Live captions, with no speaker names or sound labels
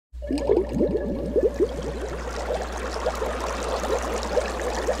Thank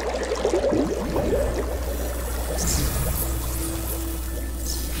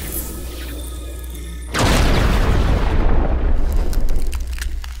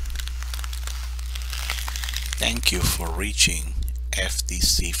you for reaching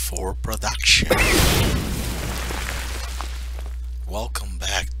FTC4 production. Welcome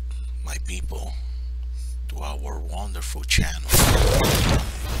back, my people, to our wonderful channel.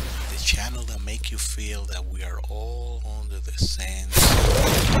 The channel that make you feel that we are all under the same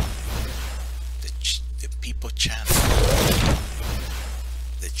the people channel.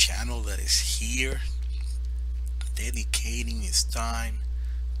 The channel that is here dedicating its time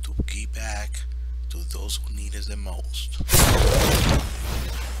to give back to those who need us the most.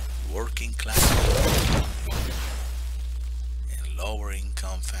 Working class people and lower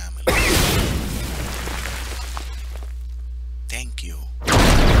income families. Thank you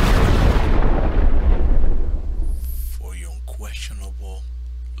for your unquestionable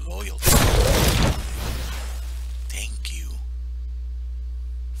loyalty. Thank you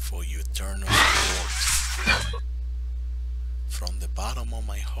for your eternal support. From the bottom of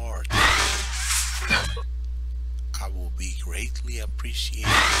my heart, I will be greatly appreciated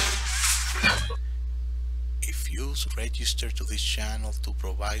if you register to this channel to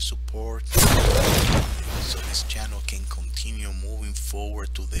provide support so this channel can continue moving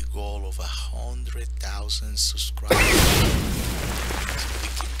forward to the goal of 100,000 subscribers, so we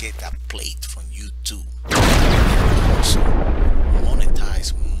can get that plate from YouTube. Also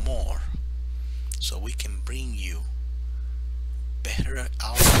monetize more so we can bring you better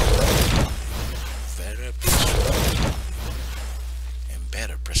audio, better picture, and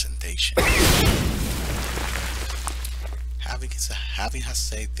better presentation. Having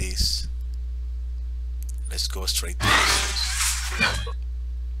said this, let's go straight to business.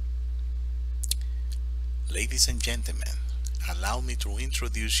 Ladies and gentlemen, allow me to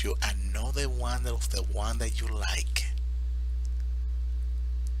introduce you another one of the one that you like.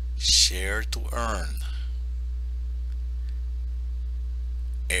 Share to earn.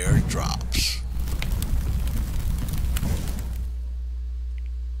 Airdrops.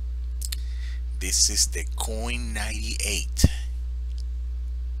 This is the COIN98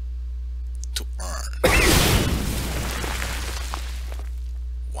 to earn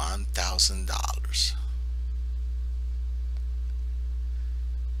 $1,000.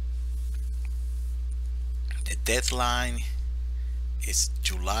 The deadline is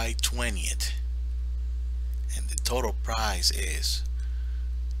July 20th and the total prize is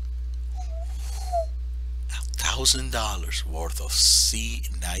 $1,000 worth of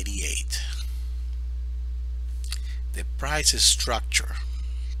C98. The price is structure,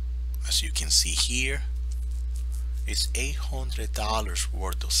 as you can see here, is $800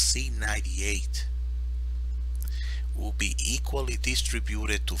 worth of C98 will be equally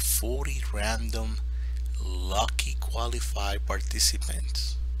distributed to 40 random lucky qualified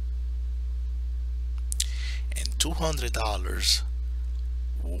participants, and $200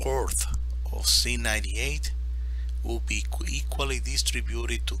 worth of C98 will be equally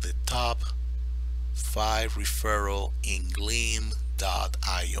distributed to the top 5 referral in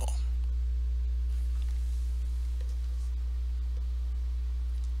Gleam.io.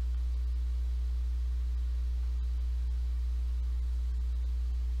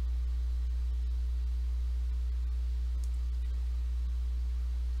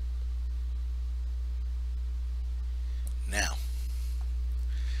 Now,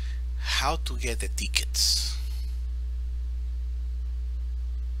 how to get the tickets?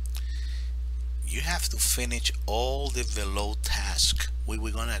 You have to finish all the below tasks.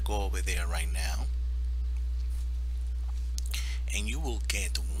 We're gonna go over there right now, and you will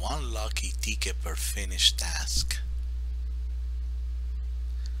get one lucky ticket per finished task.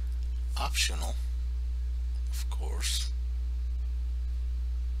 Optional, of course.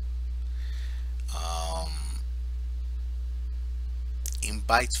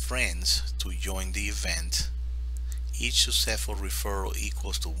 Invite friends to join the event. Each successful referral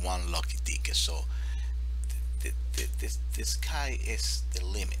equals to one lucky ticket. So the sky is the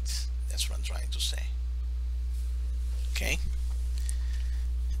limit. That's what I'm trying to say. Okay?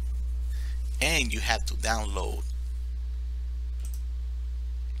 And you have to download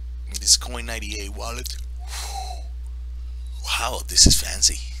this COIN98 wallet. Wow, this is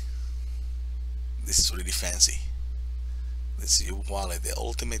fancy. This is really fancy. This is your wallet, the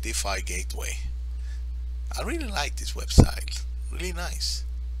ultimate DeFi gateway. I really like this website. Really nice.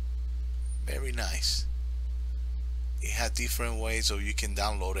 Very nice. It has different ways, so you can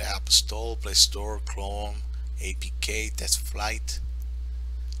download the App Store, Play Store, Chrome, APK, test flight.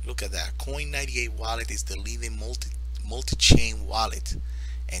 Look at that. COIN98 wallet is the leading multi-chain wallet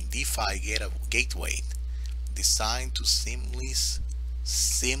and DeFi gateway designed to seamlessly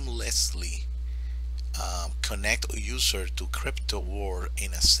connect a user to crypto world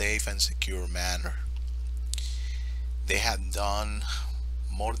in a safe and secure manner. They have done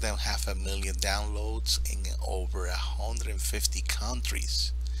more than 500,000 downloads in over 150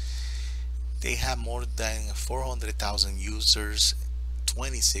 countries. They have more than 400,000 users,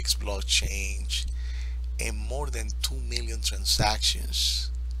 26 blockchains, and more than 2 million transactions,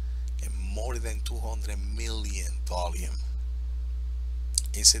 and more than 200 million volume.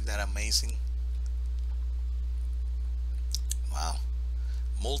 Isn't that amazing? Wow.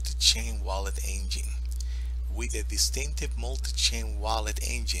 Multi-chain wallet engine. With a distinctive multi-chain wallet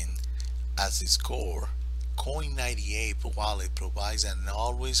engine as its core, COIN98 wallet provides an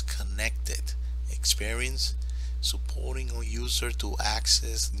always connected experience, supporting a user to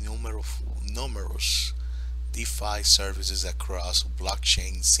access numerous DeFi services across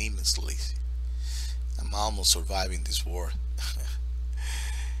blockchain seamlessly. I'm almost surviving this war.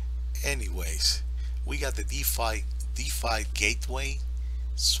 Anyways, we got the DeFi gateway,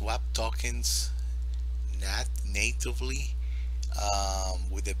 swap tokens natively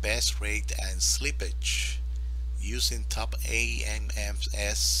with the best rate and slippage using top AMMs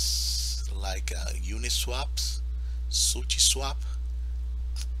like Uniswaps, SushiSwap,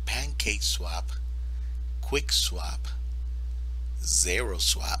 PancakeSwap, QuickSwap,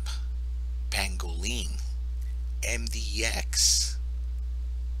 ZeroSwap, Pangolin, MDX,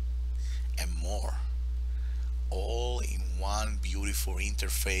 and more, all in one beautiful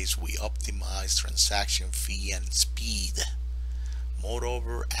interface with optimized transaction fee and speed.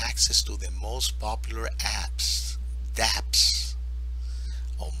 Moreover, access to the most popular apps, dApps,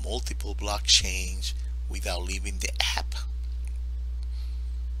 on multiple blockchains without leaving the app.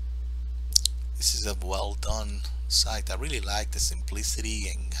 This is a well done site. I really like the simplicity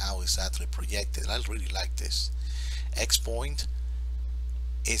and how it's actually projected. I really like this. XPoint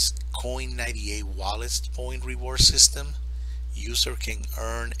is COIN98 wallet's point reward system. User can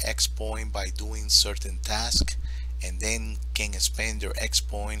earn X point by doing certain tasks and then can spend their X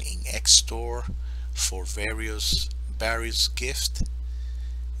point in X store for various gifts.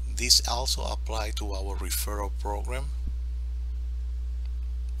 This also applies to our referral program.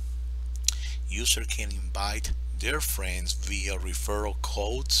 User can invite their friends via referral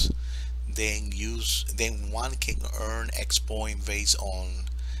codes. Then one can earn X point based on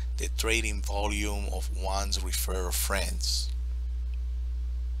the trading volume of one's referral friends.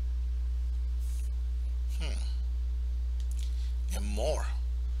 And more.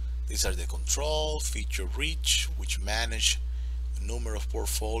 These are the control, feature reach, which manage a number of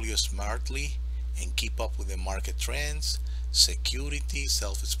portfolios smartly and keep up with the market trends. Security,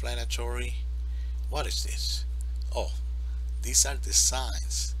 self-explanatory. What is this? Oh, these are the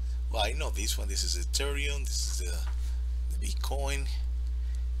signs. Well, I know this one. This is Ethereum. This is the Bitcoin.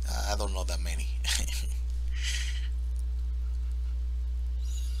 I don't know that many.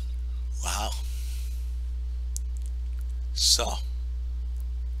 Wow. So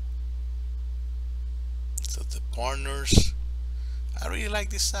the partners, I really like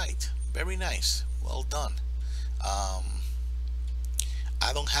this site. Very nice. Well done. I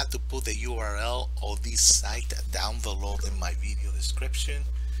don't have to put the URL of this site down below in my video description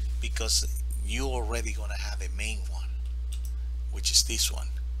because you already gonna have a main one, which is this one,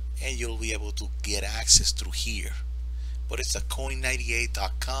 and you'll be able to get access through here. But it's a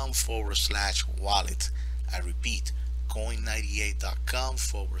coin98.com/wallet. I repeat,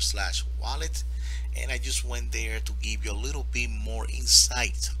 coin98.com/wallet, and I just went there to give you a little bit more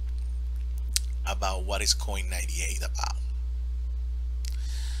insight about what is COIN98 about.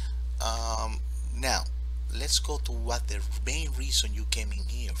 Now let's go to what the main reason you came in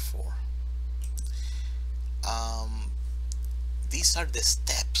here for. These are the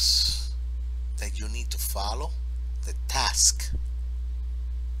steps that you need to follow, the task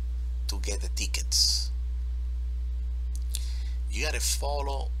to get the tickets. You gotta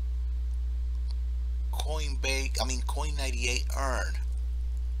follow COIN98 earn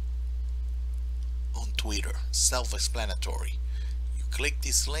on Twitter. Self-explanatory. You click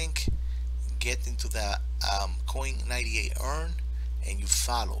this link, get into the COIN98 earn, and you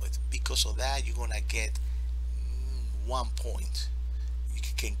follow it. Because of that, you're gonna get 1 point. You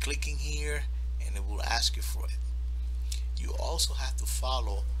can click in here and it will ask you for it. You also have to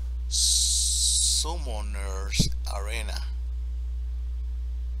follow Summoners Arena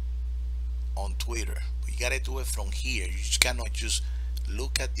on Twitter. But you gotta do it from here. You just cannot just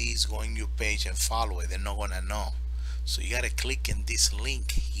look at this, go on your page and follow it. They're not gonna know. So you gotta click in this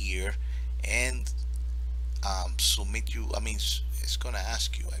link here. here and submit you. I mean, it's gonna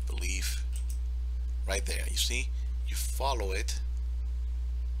ask you, I believe, right there. You see, you follow it,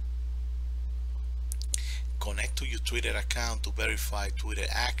 connect to your Twitter account to verify Twitter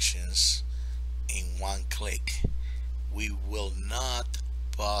actions in one click. We will not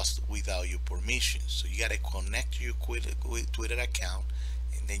post without your permission, so you gotta connect to your Twitter account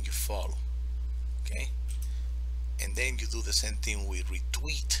and then you follow. Okay, and then you do the same thing with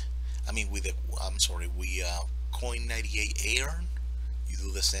retweet. I mean, with the we COIN98 earn. You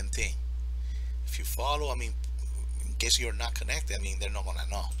do the same thing. If you follow, I mean, in case you're not connected, I mean, they're not gonna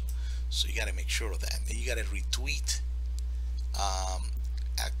know. So you gotta make sure of that. Then you gotta retweet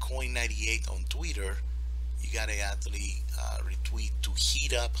at COIN98 on Twitter. You gotta actually retweet to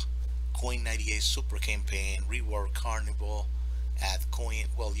heat up COIN98 super campaign reward carnival at coin.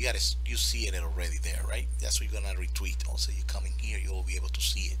 Well, you see it already there, right? That's what you're gonna retweet. Also, you come in here, you'll be able to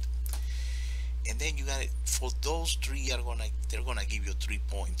see it. And then you got it for those three. They're gonna give you 3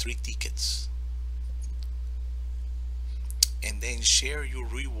 tickets. And then share your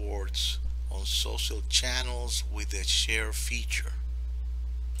rewards on social channels with the share feature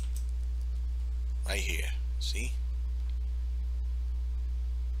right here. See,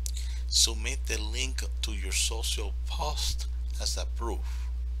 submit the link to your social post as a proof.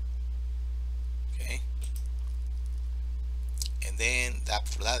 Okay, and then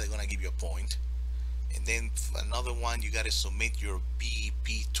for that they're gonna give you a point. And then another one, you got to submit your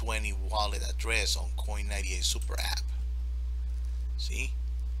BEP20 wallet address on COIN98 super app. See,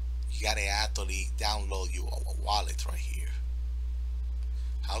 you got to actually download your wallet right here.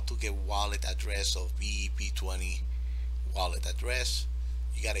 How to get wallet address of BEP20 wallet address?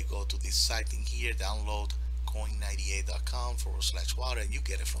 You got to go to this site in here, download coin98.com/wallet, and you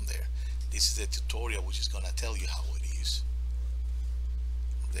get it from there. This is a tutorial which is going to tell you how it is.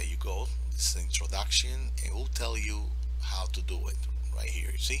 There you go. This is the introduction. It will tell you how to do it right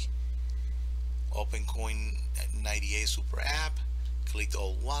here. You see, open COIN98 super app, click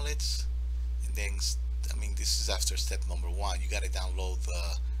all wallets, and then I mean, this is after step number 1. You got to download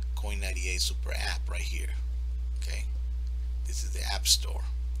the COIN98 super app right here. Okay, this is the app store.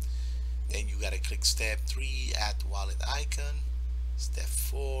 Then you got to click step 3, add wallet icon. Step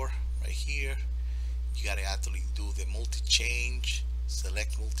 4 right here, you got to actually do the multi-change.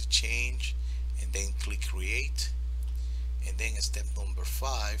 Select multi-change and then click create. And then in step number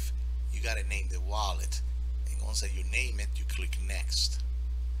 5, you got to name the wallet, and once that you name it, you click next.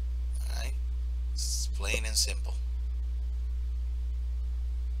 Alright, it's plain and simple.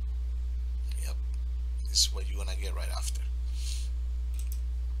 Yep, this is what you're gonna get right after.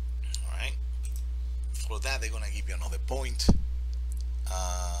 Alright, for that they're gonna give you another point.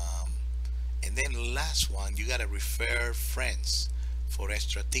 And then last one, you gotta refer friends for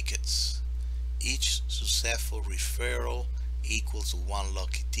extra tickets. Each successful referral equals 1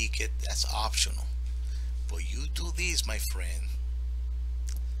 lucky ticket. That's optional, but you do this, my friend.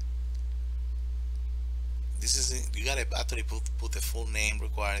 This is, you gotta actually put the full name,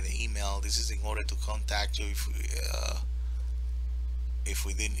 requiring the email. This is in order to contact you if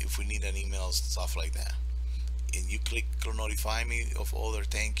we need an email, stuff like that. And you click notify me of other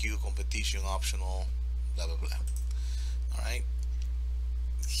thank you, competition optional, blah blah blah. All right,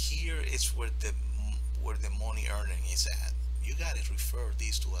 here is where the money earning is at. You gotta refer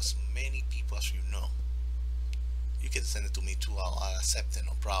this to as many people as you know. You can send it to me too. I'll accept it,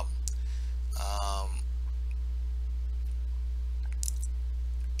 no problem.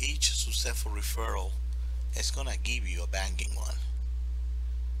 Each successful referral is gonna give you a banking one,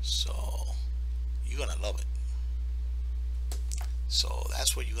 so you're gonna love it. So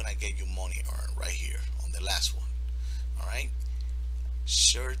that's where you're gonna get your money earned, right here on the last one. All right,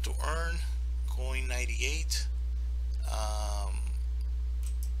 share to earn COIN98,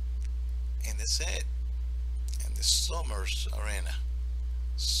 and that's it. And the Summoners Arena,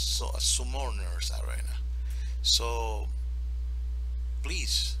 Summoners Arena. So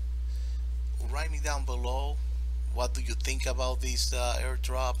please write me down below, what do you think about this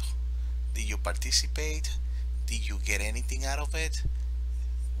airdrop? Did you participate? Did you get anything out of it?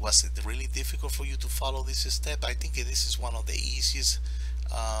 Was it really difficult for you to follow this step? I think this is one of the easiest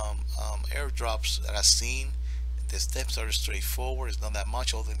airdrops that I've seen. The steps are straightforward. It's not that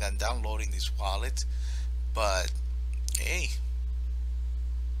much other than downloading this wallet, but hey,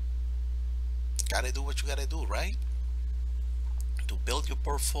 gotta do what you gotta do, right? To build your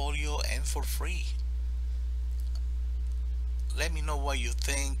portfolio, and for free. Let me know what you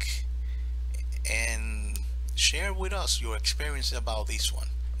think and share with us your experience about this one,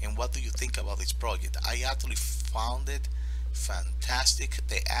 and what do you think about this project. I actually found it fantastic.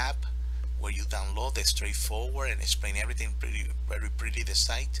 The app where you download the straightforward and explain everything very pretty, the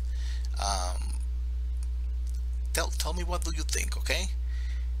site. Tell me what do you think, okay?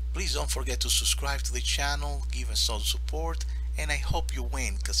 Please don't forget to subscribe to the channel, give us some support, and I hope you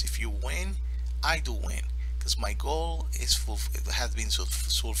win, because if you win, I do win, because my goal is has been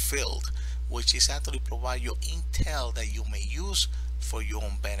fulfilled, which is actually provide you intel that you may use for your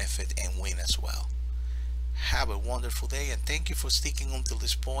own benefit and win as well. Have a wonderful day, and thank you for sticking until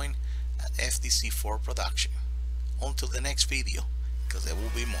this point at FDC4 Production. Until the next video, because there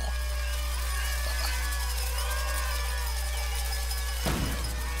will be more.